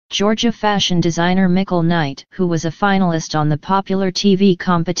Georgia fashion designer Mychael Knight, who was a finalist on the popular TV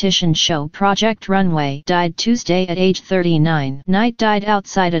competition show Project Runway, died Tuesday at age 39. Knight died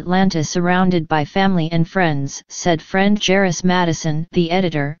outside Atlanta surrounded by family and friends, said friend Jerris Madison, the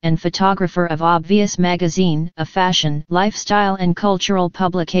editor and photographer of Obvious magazine, a fashion, lifestyle and cultural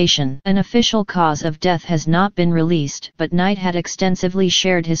publication. An official cause of death has not been released, but Knight had extensively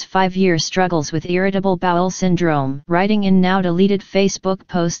shared his 5-year struggles with irritable bowel syndrome, writing in now-deleted Facebook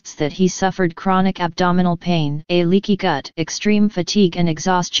posts that he suffered chronic abdominal pain, a leaky gut, extreme fatigue and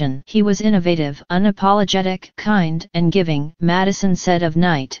exhaustion. He was innovative, unapologetic, kind, and giving, Madison said of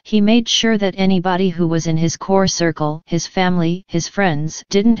Knight. He made sure that anybody who was in his core circle, his family, his friends,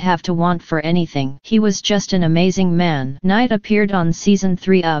 didn't have to want for anything. He was just an amazing man. Knight appeared on Season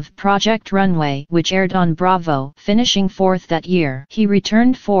 3 of Project Runway, which aired on Bravo, finishing 4th that year. He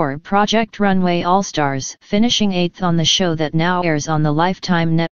returned for Project Runway All-Stars, finishing 8th on the show that now airs on the Lifetime network.